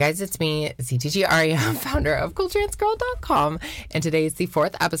Guys, it's me, CTGREM, founder of CoolTransGirl.com, and today is the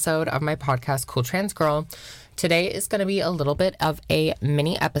 4th episode of my podcast, Cool Trans Girl. Today is going to be a little bit of a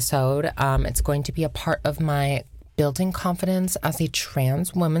mini episode. It's going to be a part of my Building Confidence as a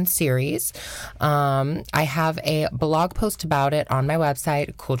Trans Woman series. I have a blog post about it on my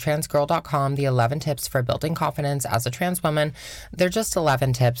website, CoolTransGirl.com, the 11 tips for building confidence as a trans woman. They're just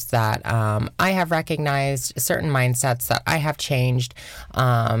 11 tips that I have recognized, certain mindsets that I have changed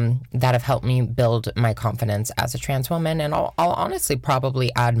that have helped me build my confidence as a trans woman. And I'll honestly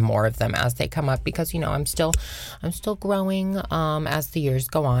probably add more of them as they come up because, you know, I'm still growing as the years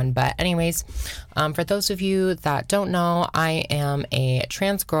go on. But anyways, for those of you that don't know, I am a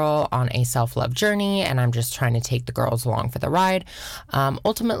trans girl on a self-love journey, and I'm just trying to take the girls along for the ride.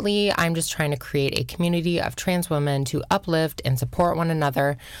 Ultimately, I'm just trying to create a community of trans women to uplift and support one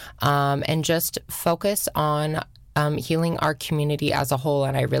another, and just focus on healing our community as a whole.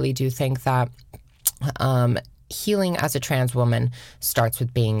 And I really do think that healing as a trans woman starts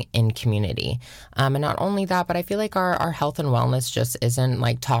with being in community. And not only that, but I feel like our health and wellness just isn't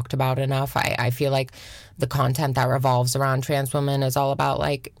like talked about enough. I feel like the content that revolves around trans women is all about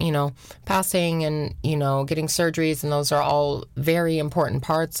like, you know, passing and, you know, getting surgeries. And those are all very important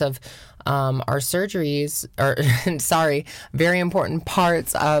parts of our surgeries, very important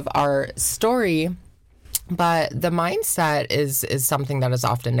parts of our story. But the mindset is something that is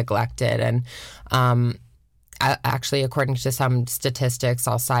often neglected. And, actually, according to some statistics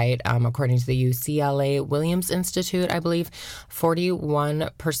I'll cite, according to the UCLA Williams Institute, I believe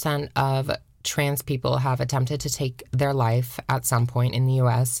 41% of trans people have attempted to take their life at some point in the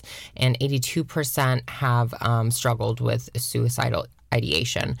U.S., and 82% have struggled with suicidal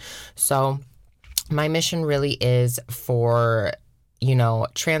ideation. So my mission really is for, you know,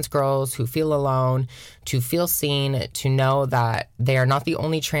 trans girls who feel alone to feel seen, to know that they are not the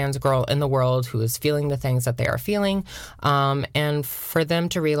only trans girl in the world who is feeling the things that they are feeling, and for them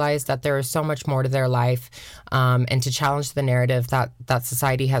to realize that there is so much more to their life, and to challenge the narrative that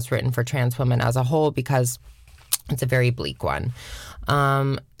society has written for trans women as a whole, because it's a very bleak one.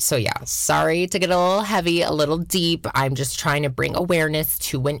 So yeah, sorry to get a little heavy, a little deep. I'm just trying to bring awareness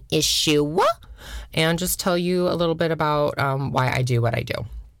to an issue and just tell you a little bit about why I do what I do.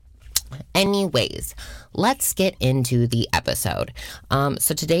 Anyways, let's get into the episode.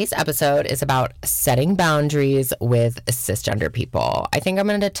 So today's episode is about setting boundaries with cisgender people. I think I'm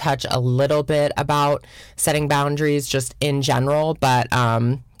going to touch a little bit about setting boundaries just in general, but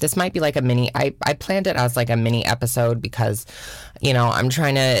this might be like a mini, I planned it as like a mini episode because, you know, I'm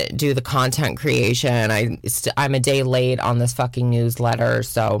trying to do the content creation. I'm a day late on this fucking newsletter,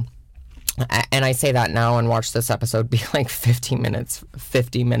 so... And I say that now and watch this episode be like 50 minutes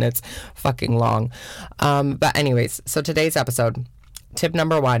fucking long. But anyways, so today's episode, tip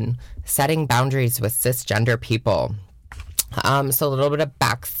number 1, setting boundaries with cisgender people. So a little bit of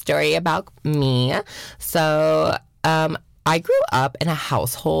backstory about me. So I grew up in a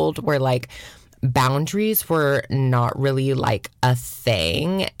household where like boundaries were not really like a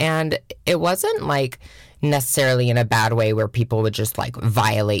thing. And it wasn't like necessarily in a bad way where people would just like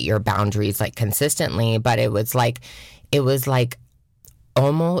violate your boundaries like consistently, but it was a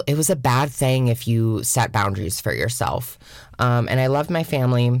bad thing if you set boundaries for yourself. And I loved my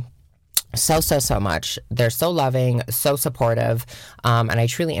family so much. They're so loving, so supportive, and I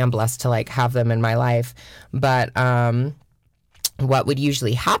truly am blessed to like have them in my life. But what would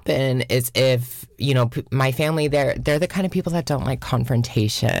usually happen is if, you know, my family, they're the kind of people that don't like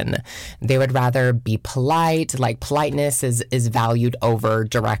confrontation. They would rather be polite. Like politeness is valued over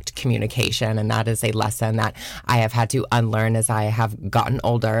direct communication. And that is a lesson that I have had to unlearn as I have gotten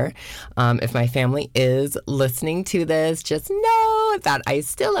older. If my family is listening to this, just know that I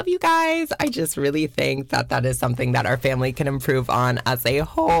still love you guys. I just really think that is something that our family can improve on as a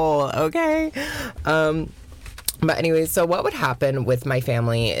whole. Okay. But anyway, so what would happen with my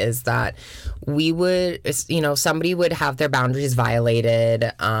family is that we would, you know, somebody would have their boundaries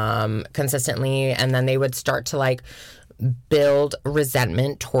violated consistently, and then they would start to like build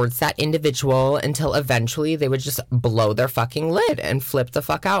resentment towards that individual until eventually they would just blow their fucking lid and flip the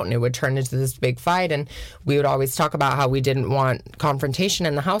fuck out, and it would turn into this big fight. And we would always talk about how we didn't want confrontation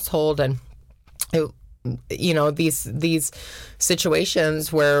in the household, and you know, these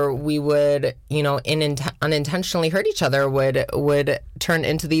situations where we would, you know, unintentionally hurt each other would turn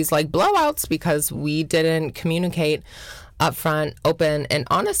into these like blowouts because we didn't communicate upfront, open, and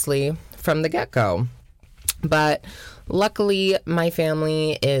honestly from the get-go. But luckily, my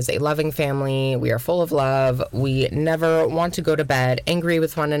family is a loving family. We are full of love. We never want to go to bed angry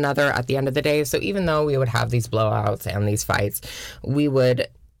with one another at the end of the day. So even though we would have these blowouts and these fights, we would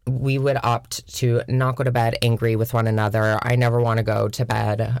we would opt to not go to bed angry with one another. I never want to go to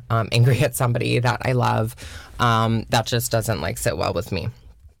bed angry at somebody that I love. That just doesn't like sit well with me.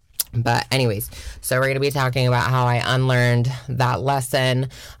 But anyways, so we're going to be talking about how I unlearned that lesson,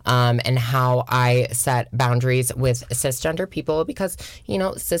 and how I set boundaries with cisgender people, because, you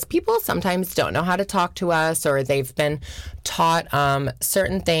know, cis people sometimes don't know how to talk to us, or they've been taught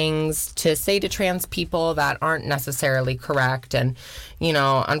certain things to say to trans people that aren't necessarily correct. And, you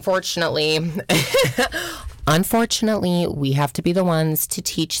know, unfortunately, we have to be the ones to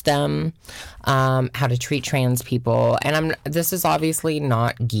teach them how to treat trans people. And this is obviously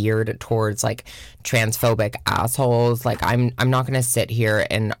not geared towards like transphobic assholes. Like I'm not going to sit here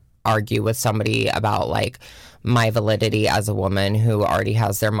and argue with somebody about like my validity as a woman who already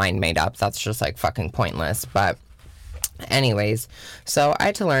has their mind made up. That's just like fucking pointless. But anyways, so I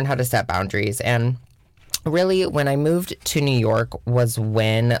had to learn how to set boundaries. And really, when I moved to New York was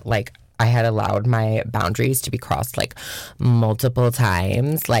when like I had allowed my boundaries to be crossed like multiple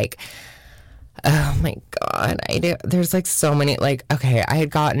times. Like, oh my God, there's like so many, like, okay, I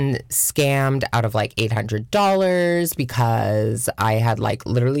had gotten scammed out of like $800 because I had like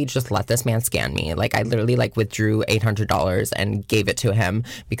literally just let this man scan me. Like I literally like withdrew $800 and gave it to him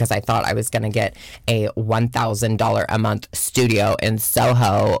because I thought I was going to get a $1,000 a month studio in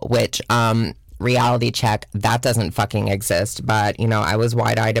Soho, which, reality check, that doesn't fucking exist. But, you know, I was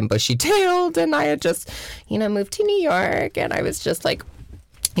wide-eyed and bushy-tailed, and I had just, you know, moved to New York, and I was just like,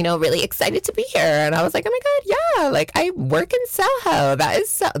 you know, really excited to be here. And I was like, oh my God, yeah, like I work in Soho.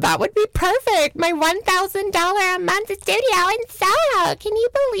 That would be perfect. My $1,000 a month studio in Soho. Can you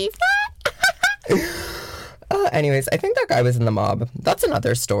believe that? Anyways, I think that guy was in the mob. That's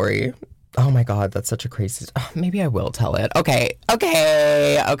another story. Oh my God, that's such a crazy... maybe I will tell it. Okay. I'm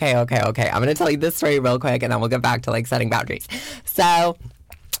going to tell you this story real quick, and then we'll get back to like setting boundaries. So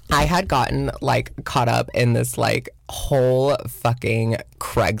I had gotten like caught up in this like whole fucking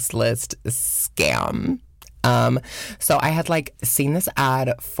Craigslist scam. So I had like seen this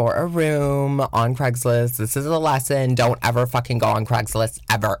ad for a room on Craigslist. This is a lesson. Don't ever fucking go on Craigslist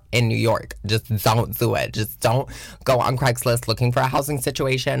ever in New York. Just don't do it. Just don't go on Craigslist looking for a housing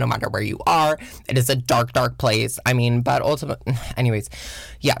situation, no matter where you are. It is a dark, dark place. I mean, but ultimately, anyways,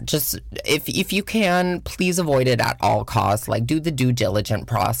 yeah, just if you can, please avoid it at all costs. Like do the due diligent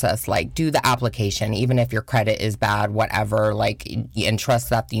process, like do the application, even if your credit is bad, whatever, like, and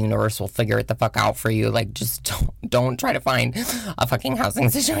trust that the universe will figure it the fuck out for you. Like just don't try to find a fucking housing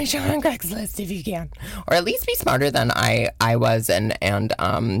situation on Craigslist if you can, or at least be smarter than I was, and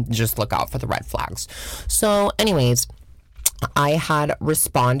just look out for the red flags. So anyways, I had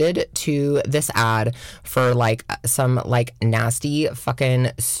responded to this ad for like some like nasty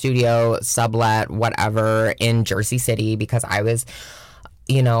fucking studio sublet whatever in Jersey City, because I was,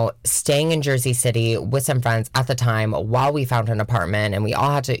 you know, staying in Jersey City with some friends at the time while we found an apartment, and we all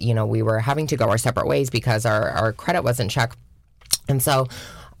had to, you know, we were having to go our separate ways because our credit wasn't checked. And so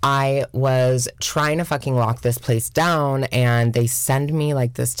I was trying to fucking lock this place down, and they send me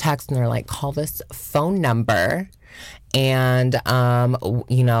like this text, and they're like, call this phone number, and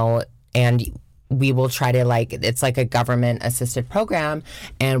you know, and we will try to like, it's like a government assisted program,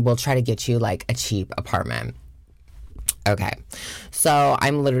 and we'll try to get you like a cheap apartment. Okay, so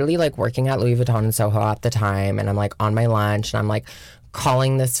I'm literally like working at Louis Vuitton in Soho at the time, and I'm like on my lunch, and I'm like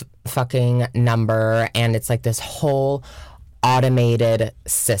calling this fucking number, and it's like this whole automated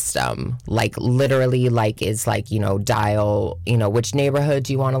system, like literally like is like, you know, dial, you know, which neighborhood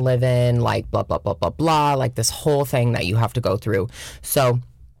do you want to live in, like blah blah blah blah blah, like this whole thing that you have to go through. So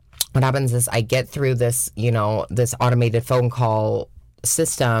what happens is I get through this, you know, this automated phone call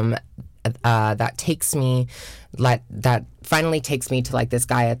system that takes me, like, that finally takes me to like this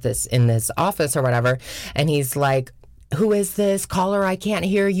guy in this office or whatever, and he's like, who is this? Caller, I can't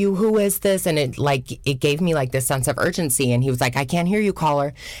hear you. Who is this? And it gave me like this sense of urgency. And he was like, I can't hear you,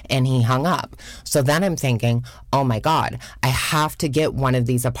 caller. And he hung up. So then I'm thinking, oh my God, I have to get one of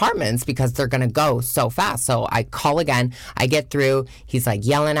these apartments because they're going to go so fast. So I call again. I get through. He's like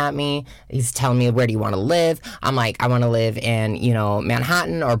yelling at me. He's telling me, where do you want to live? I'm like, I want to live in, you know,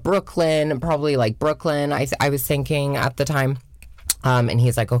 Manhattan or Brooklyn, probably like Brooklyn. I was thinking at the time. And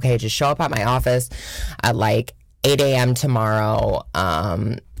he's like, okay, just show up at my office at like 8 a.m. tomorrow,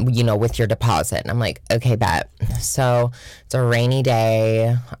 you know, with your deposit. And I'm like, okay, bet. So it's a rainy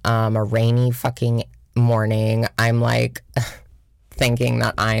day, a rainy fucking morning. I'm like thinking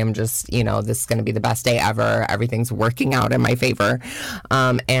that I am just, you know, this is going to be the best day ever. Everything's working out in my favor.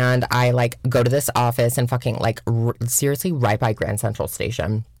 And I like go to this office and fucking like seriously right by Grand Central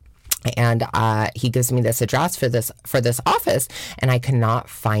Station. And he gives me this address for this office, and I cannot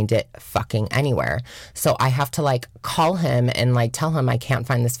find it fucking anywhere. So I have to like call him and like tell him I can't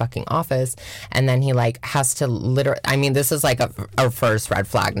find this fucking office. And then he like has to literally, I mean, this is like a first red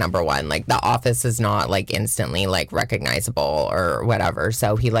flag number one. Like the office is not like instantly like recognizable or whatever.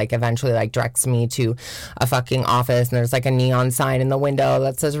 So he like eventually like directs me to a fucking office, and there's like a neon sign in the window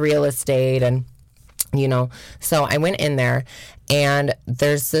that says real estate, and you know, so I went in there, and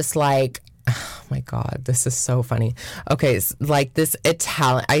there's this like, oh my God, this is so funny. Okay, like this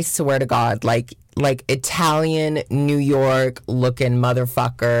Italian, I swear to God, like Italian New York looking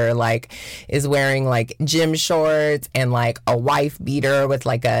motherfucker, like is wearing like gym shorts and like a wife beater with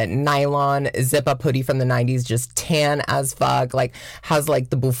like a nylon zip-up hoodie from the 90s, just tan as fuck, like has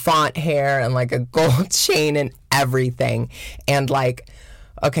like the bouffant hair and like a gold chain and everything. And like,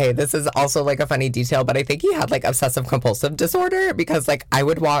 okay, this is also like a funny detail, but I think he had like obsessive compulsive disorder, because like I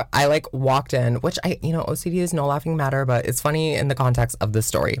like walked in, which OCD is no laughing matter, but it's funny in the context of the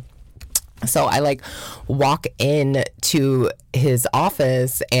story. So I like walk in to his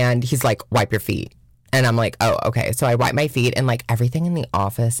office, and he's like, wipe your feet. And I'm like, oh, okay. So I wipe my feet, and like everything in the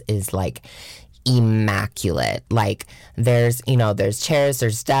office is like immaculate. Like there's chairs,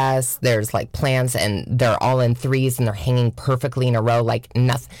 there's desks, there's like plants, and they're all in threes, and they're hanging perfectly in a row. Like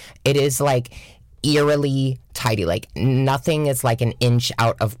nothing, it is like eerily tidy. Like nothing is like an inch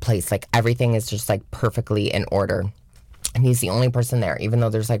out of place. Like everything is just like perfectly in order. And he's the only person there, even though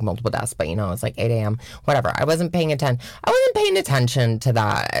there's like multiple desks, but it's like 8 a.m., whatever. I wasn't paying attention to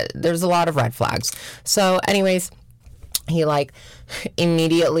that. There's a lot of red flags. So anyways, he like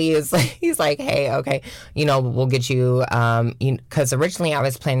immediately is like, he's like, hey, okay, we'll get you, because originally I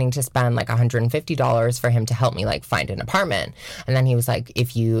was planning to spend like $150 for him to help me like find an apartment. And then he was like,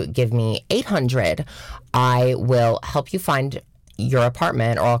 if you give me $800, I will help you find your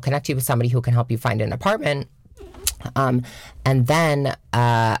apartment, or I'll connect you with somebody who can help you find an apartment. And then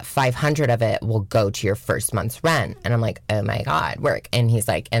 500 of it will go to your first month's rent. And I'm like, oh my God, work. And he's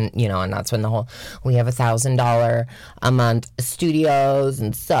like, and that's when we have $1,000 a month studios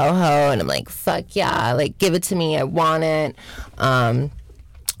in Soho. And I'm like, fuck yeah, like give it to me, I want it. And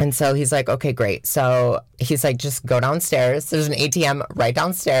so he's like, okay, great. So he's like, just go downstairs. There's an ATM right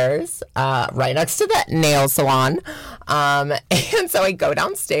downstairs, right next to that nail salon. And so I go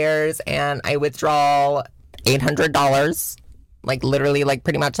downstairs and I withdraw $800, like literally like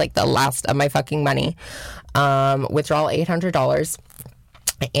pretty much like the last of my fucking money, withdraw $800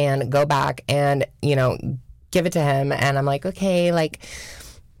 and go back and give it to him. And I'm like, okay, like,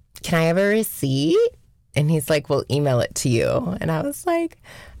 can I have a receipt? And he's like, we'll email it to you. And I was like,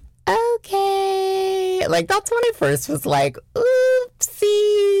 okay. Like that's when I first was like,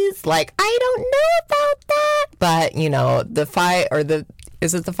 oopsies, like I don't know about that. But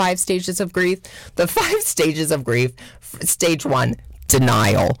is it the 5 stages of grief? The 5 stages of grief. Stage 1,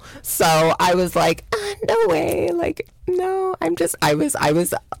 denial. So I was like, no way. Like, no, I was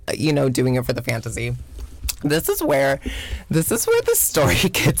doing it for the fantasy. This is where the story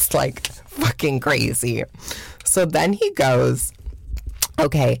gets like fucking crazy. So then he goes,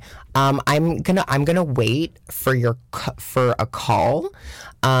 okay, I'm gonna wait for a call,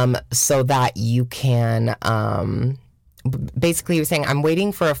 so that you can, basically he was saying, I'm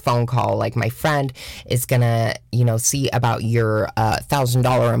waiting for a phone call. Like my friend is gonna, see about your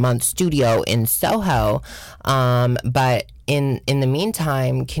 $1,000 a month studio in Soho. But in the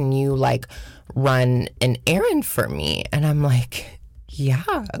meantime, can you like run an errand for me? And I'm like, yeah,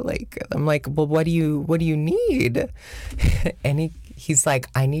 well, what do you need? And he's like,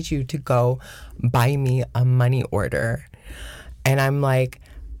 I need you to go buy me a money order. And I'm like,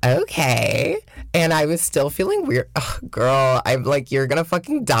 okay. And I was still feeling weird. Oh, girl, I'm like, you're gonna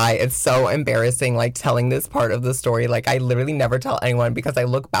fucking die. It's so embarrassing, like, telling this part of the story. Like, I literally never tell anyone, because I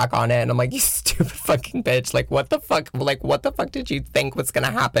look back on it and I'm like, you stupid fucking bitch. Like, what the fuck? Like, what the fuck did you think was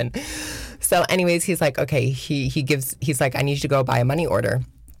gonna happen? So anyways, he's like, okay, he's like, I need you to go buy a money order,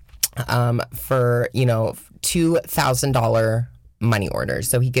 for, $2,000 money orders.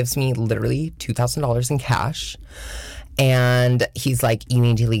 So he gives me literally $2,000 in cash. And he's like, you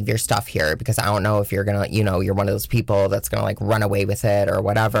need to leave your stuff here, because I don't know if you're gonna, you're one of those people that's gonna like run away with it or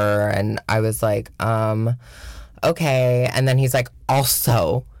whatever. And I was like, okay. And then he's like,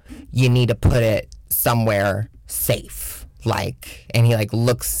 also, you need to put it somewhere safe. Like, and he like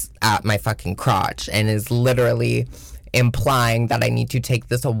looks at my fucking crotch and is literally implying that I need to take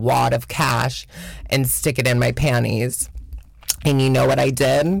this wad of cash and stick it in my panties. And you know what I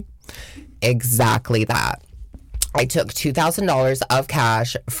did? Exactly that. I took $2,000 of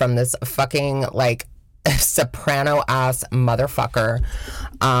cash from this fucking like soprano ass motherfucker,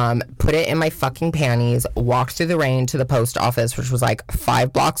 put it in my fucking panties, walked through the rain to the post office, which was like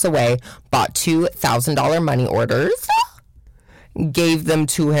 5 blocks away, bought $2,000 money orders, gave them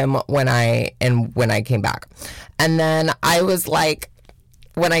to him when I came back. And then I was like,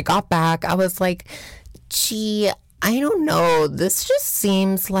 when I got back, I was like, gee, I don't know, this just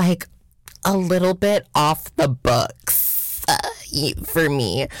seems like a little bit off the books for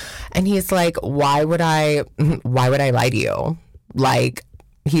me. And he's like, why would I lie to you? Like,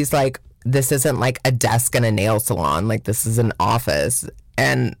 he's like, this isn't like a desk and a nail salon, like this is an office.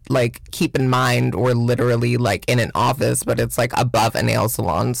 And like, keep in mind, we're literally like in an office, but it's like above a nail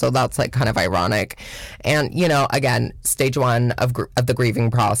salon, so that's like kind of ironic. And you know, again, stage 1 of the grieving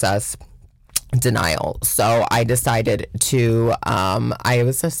process, denial. So I decided to, I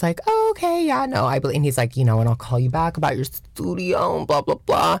was just like, oh, okay, yeah, no, I believe. And he's like, you know, and I'll call you back about your studio and blah, blah,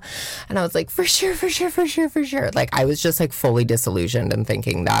 blah. And I was like, for sure. Like, I was just like fully disillusioned and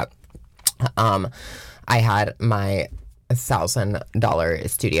thinking that, I had my $1,000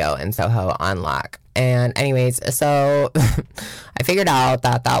 studio in Soho on lock. And anyways, so I figured out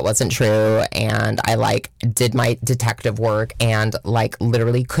that that wasn't true, and I like did my detective work and like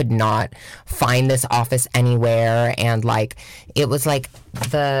literally could not find this office anywhere. And like it was like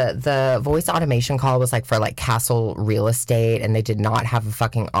the voice automation call was like for like Castle Real Estate, and they did not have a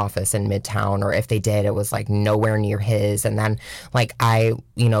fucking office in Midtown, or if they did, it was like nowhere near his. And then like I,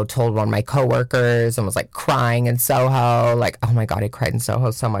 you know, told one of my coworkers and was like crying in Soho, like, oh my God, I cried in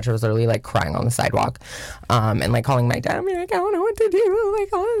Soho so much. I was literally like crying on the sidewalk. And like calling my dad, I'm like, I don't know what to do,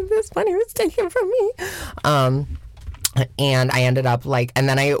 like all of this money was taken from me. And I ended up like, and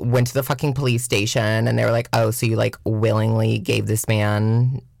then I went to the fucking police station, and they were like, oh, so you like willingly gave this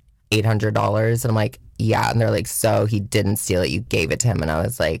man $800? And I'm like, yeah. And they're like, so he didn't steal it, you gave it to him? And I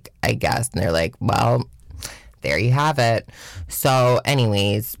was like, I guess. And they're like, well, there you have it. So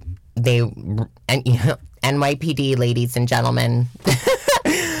anyways, and you know, NYPD, ladies and gentlemen.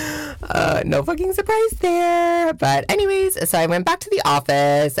 No fucking surprise there. But anyways, so I went back to the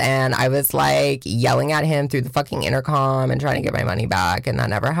office, and I was like yelling at him through the fucking intercom and trying to get my money back, and that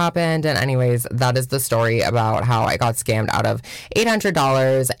never happened. And anyways, that is the story about how I got scammed out of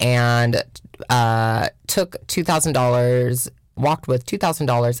 $800 and took $2,000, walked with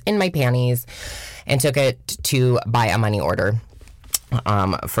 $2,000 in my panties, and took it to buy a money order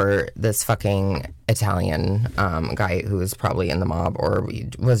for this fucking Italian guy who was probably in the mob or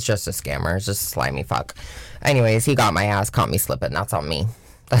was just a scammer, just a slimy fuck. Anyways, he got my ass, caught me slipping. That's on me.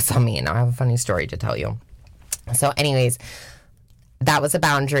 That's on me. And I have a funny story to tell you. So anyways, that was a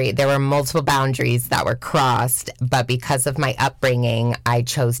boundary. There were multiple boundaries that were crossed, but because of my upbringing, I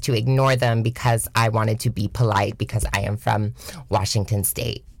chose to ignore them because I wanted to be polite, because I am from Washington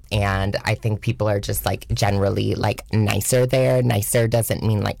State. And I think people are just like generally like nicer there. Nicer doesn't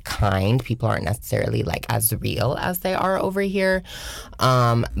mean like kind. People aren't necessarily like as real as they are over here.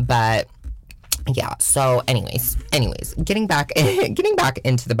 But yeah. So anyways, getting back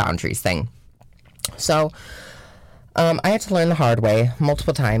into the boundaries thing. So I had to learn the hard way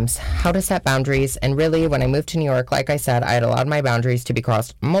multiple times how to set boundaries. And really, when I moved to New York, like I said, I had allowed my boundaries to be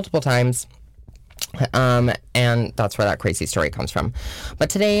crossed multiple times. And that's where that crazy story comes from. But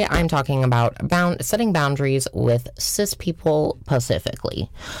today I'm talking about setting boundaries with cis people specifically.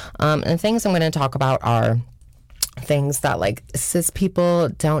 And the things I'm going to talk about are things that like cis people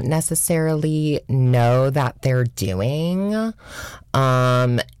don't necessarily know that they're doing.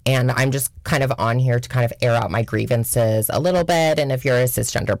 And I'm just kind of on here to kind of air out my grievances a little bit. And if you're a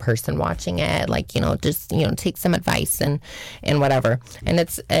cisgender person watching it, like, you know, just, you know, take some advice and whatever.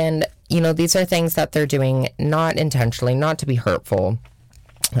 And you know, these are things that they're doing not intentionally, not to be hurtful,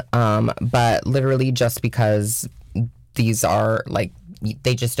 but literally just because these are like,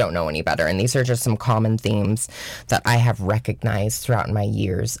 they just don't know any better. And these are just some common themes that I have recognized throughout my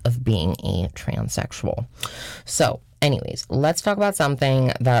years of being a transsexual. So anyways, let's talk about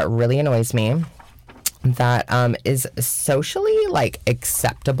something that really annoys me, that is socially like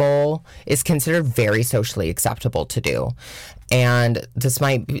acceptable, is considered very socially acceptable to do. And this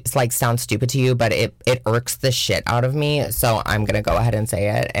might like sound stupid to you, but it irks the shit out of me. So I'm going to go ahead and say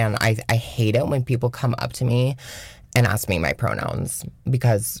it. And I hate it when people come up to me and ask me my pronouns,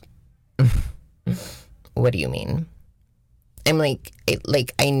 because what do you mean? I'm like,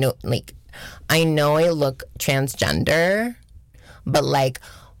 I know I look transgender, but like,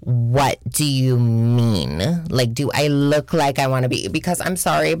 what do you mean? Like, do I look like I want to be? Because I'm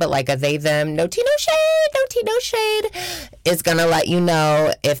sorry, but like a they, them, no tea, no shade is going to let you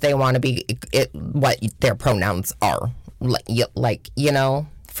know if they want to be, what their pronouns are. Like, you know,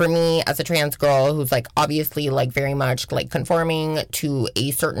 for me as a trans girl who's like obviously like very much like conforming to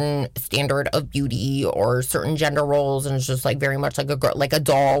a certain standard of beauty or certain gender roles, and it's just like very much like a girl, like a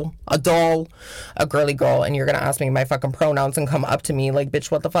doll, a girly girl, and you're gonna ask me my fucking pronouns and come up to me like,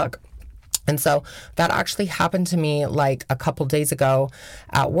 bitch, what the fuck? And so that actually happened to me like a couple days ago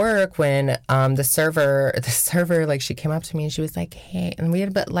at work when the server, like she came up to me and she was like, hey, and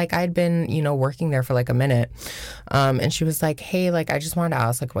I'd been, you know, working there for like a minute. And she was like, hey, like, I just wanted to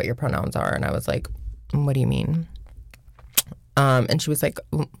ask like what your pronouns are. And I was like, what do you mean? And she was like,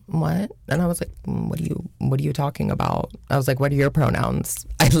 what? And I was like, what are you talking about? I was like, what are your pronouns?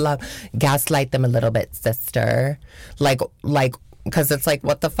 I love gaslight them a little bit, sister. Like, because it's like,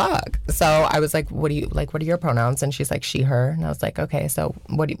 what the fuck? So I was like, what are your pronouns? And she's like, she, her. And I was like, okay, so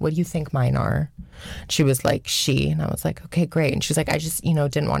what do you think mine are? She was like, she. And I was like, okay, great. And she's like, I just, you know,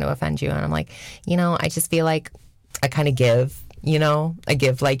 didn't want to offend you. And I'm like, you know, I just feel like I kind of give, you know, I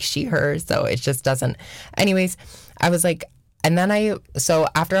give like she, her. So it just doesn't. Anyways, I was like, and then so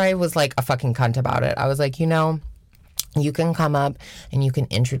after I was like a fucking cunt about it, I was like, you know, you can come up and you can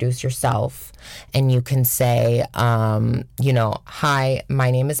introduce yourself and you can say, you know, hi, my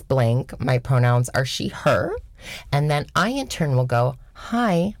name is blank. My pronouns are she, her. And then I in turn will go,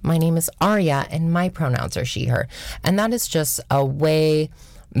 hi, my name is Arya and my pronouns are she, her. And that is just a way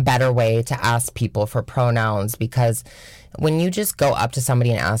better way to ask people for pronouns, because when you just go up to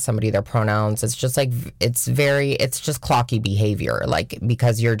somebody and ask somebody their pronouns, it's just like, it's just clocky behavior. Like,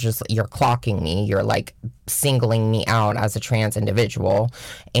 because you're clocking me, you're like singling me out as a trans individual,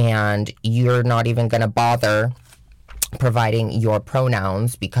 and you're not even going to bother providing your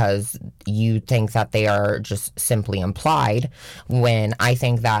pronouns because you think that they are just simply implied, when I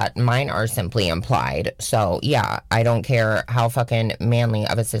think that mine are simply implied. So yeah, I don't care how fucking manly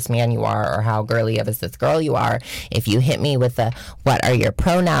of a cis man you are or how girly of a cis girl you are. If you hit me with the what are your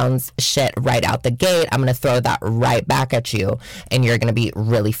pronouns shit right out the gate, I'm gonna throw that right back at you, and you're gonna be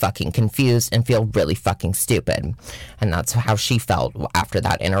really fucking confused and feel really fucking stupid. And that's how she felt after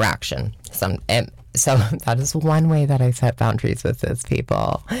that interaction. So that is one way that I set boundaries with cis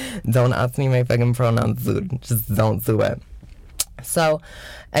people. Don't ask me my fucking pronouns, dude. Just don't do it. So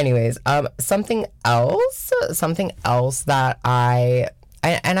anyways, something else that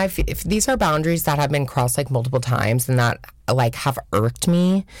if these are boundaries that have been crossed like multiple times and that like have irked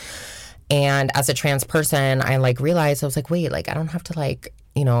me. And as a trans person, I like realized, I was like, wait, like I don't have to like,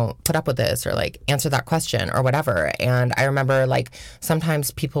 you know, put up with this or like answer that question or whatever. And I remember like sometimes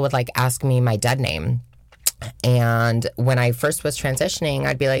people would like ask me my dead name. And when I first was transitioning,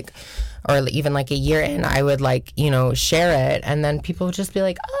 I'd be like, or even like a year in, I would like, you know, share it. And then people would just be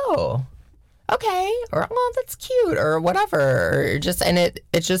like, oh, okay. Or, oh, that's cute or whatever. Or just, and it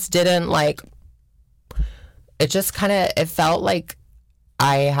just didn't like, it just kind of, it felt like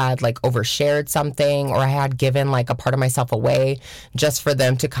I had like overshared something, or I had given like a part of myself away just for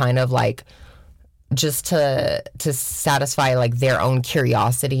them to kind of like, just to satisfy like their own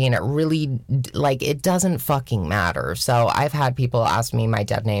curiosity. And it really like, it doesn't fucking matter. So I've had people ask me my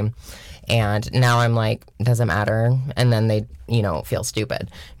dead name, and now I'm like, doesn't matter. And then they, you know, feel stupid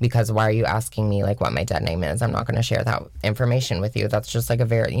because why are you asking me like what my dead name is? I'm not going to share that information with you. That's just like a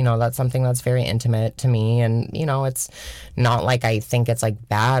very, you know, that's something that's very intimate to me. And, you know, it's not like I think it's like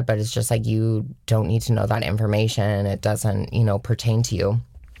bad, but it's just like, you don't need to know that information. It doesn't, you know, pertain to you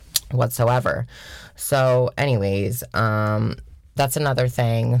whatsoever. So anyways, that's another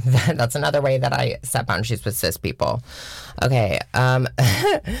thing. That's another way that I set boundaries with cis people. Okay.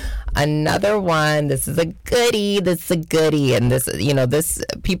 Another one. This is a goodie. And this, you know, this,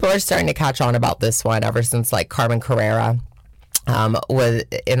 people are starting to catch on about this one ever since like Carmen Carrera was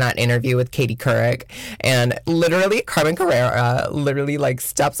in that interview with Katie Couric, and literally Carmen Carrera literally like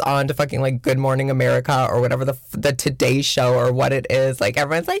steps on to fucking like Good Morning America or whatever the Today Show or what it is. Like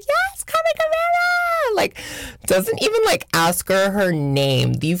everyone's like, yes, Carmen Carrera. Like doesn't even like ask her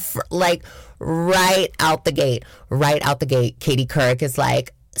name. Like right out the gate, Katie Couric is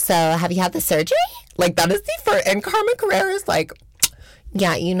like, so have you had the surgery? Like that is the first, and Carmen Carrera is like,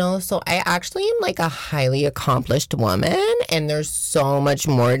 yeah, you know, so I actually am like a highly accomplished woman, and there's so much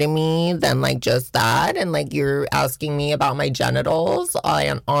more to me than like just that. And like you're asking me about my genitals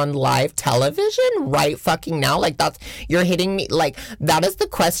on live television right fucking now. Like you're hitting me, like that is the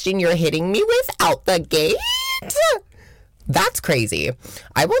question you're hitting me with out the gate? That's crazy.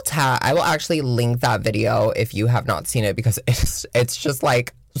 I will actually link that video if you have not seen it, because it's just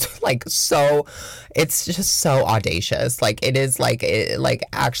like so, it's just so audacious. Like it is like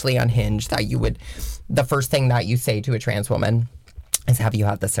actually unhinged that you would, the first thing that you say to a trans woman is, have you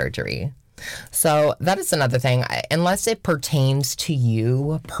had the surgery? So that is another thing. Unless it pertains to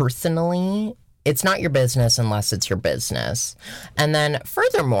you personally, it's not your business unless it's your business. And then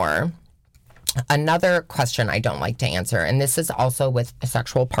furthermore, another question I don't like to answer, and this is also with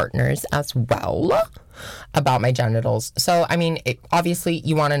sexual partners as well, about my genitals. So, I mean, obviously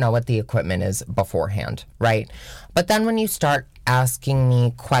you want to know what the equipment is beforehand, right? But then when you start asking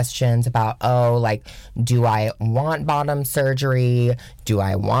me questions about, oh, like, do I want bottom surgery? Do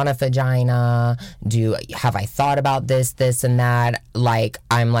I want a vagina? Have I thought about this, and that? Like,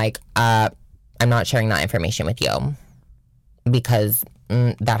 I'm not sharing that information with you because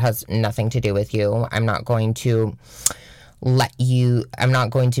that has nothing to do with you. I'm not going to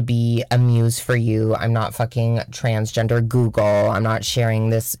be a muse for you. I'm not fucking transgender Google. I'm not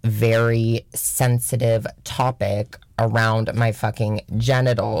sharing this very sensitive topic around my fucking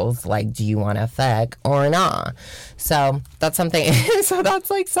genitals. Like, do you want to fuck or not? So that's something.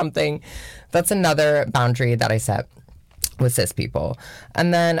 That's another boundary that I set with cis people.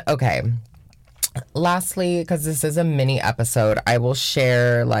 And then, okay. Lastly, because this is a mini episode, I will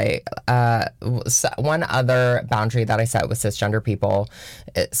share one other boundary that I set with cisgender people,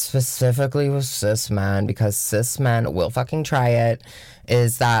 specifically with cis men, because cis men will fucking try it,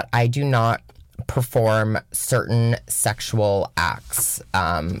 is that I do not perform certain sexual acts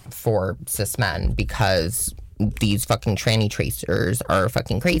for cis men because these fucking tranny tracers are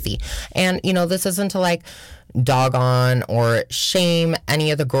fucking crazy. And, this isn't to like dog on or shame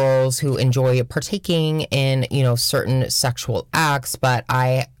any of the girls who enjoy partaking in, certain sexual acts. But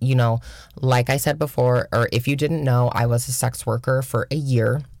I, like I said before, or if you didn't know, I was a sex worker for a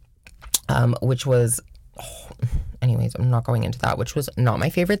year, which was... anyways, I'm not going into that, which was not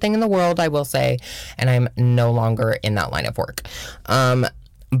my favorite thing in the world, I will say, and I'm no longer in that line of work.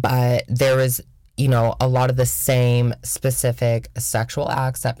 But there was, a lot of the same specific sexual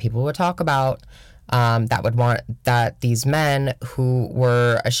acts that people would talk about, that these men who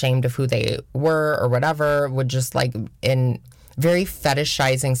were ashamed of who they were or whatever would just like in very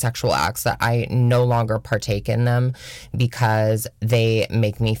fetishizing sexual acts that I no longer partake in them because they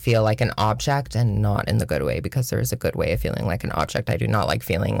make me feel like an object, and not in the good way, because there is a good way of feeling like an object. I do not like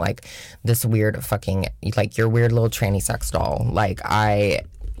feeling like this weird fucking, like your weird little tranny sex doll.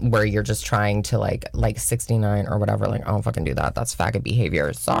 Where you're just trying to like 69 or whatever. Like, I don't fucking do that. That's faggot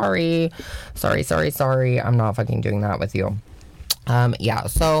behavior. Sorry. I'm not fucking doing that with you. Yeah,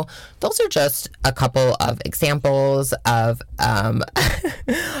 so those are just a couple of examples of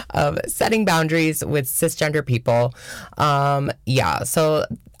of setting boundaries with cisgender people. Yeah, so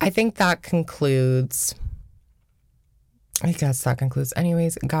I think that concludes.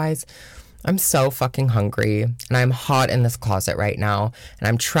 Anyways, guys, I'm so fucking hungry and I'm hot in this closet right now, and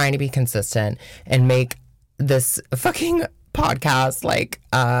I'm trying to be consistent and make this fucking podcast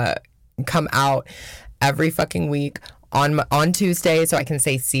come out every fucking week on Tuesday, so I can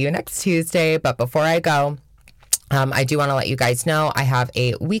say see you next Tuesday. But before I go, I do want to let you guys know I have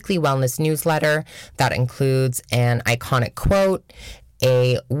a weekly wellness newsletter that includes an iconic quote,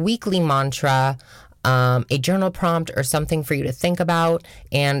 a weekly mantra, a journal prompt or something for you to think about,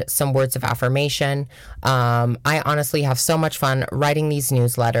 and some words of affirmation. I honestly have so much fun writing these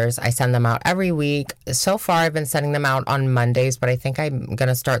newsletters. I send them out every week. So far, I've been sending them out on Mondays, but I think I'm going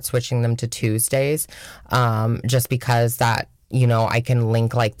to start switching them to Tuesdays, just because that, I can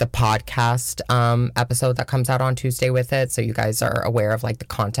link like the podcast episode that comes out on Tuesday with it, so you guys are aware of like the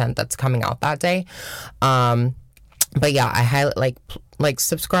content that's coming out that day. But yeah, I highly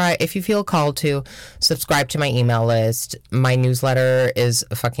subscribe if you feel called to subscribe to my email list. My newsletter is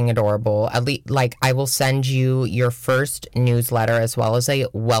fucking adorable. At least, I will send you your first newsletter as well as a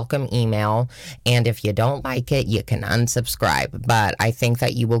welcome email. And if you don't like it, you can unsubscribe. But I think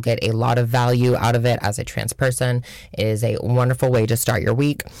that you will get a lot of value out of it as a trans person. It is a wonderful way to start your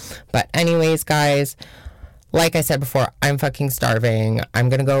week. But anyways, guys, like I said before, I'm fucking starving. I'm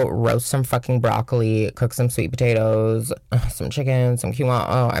gonna go roast some fucking broccoli, cook some sweet potatoes, some chicken, some quinoa.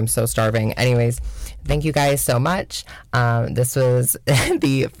 Oh, I'm so starving. Anyways, thank you guys so much. This was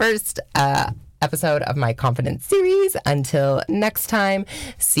the first episode of my Confidence series. Until next time,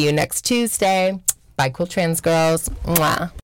 see you next Tuesday. Bye, cool trans girls. Mwah.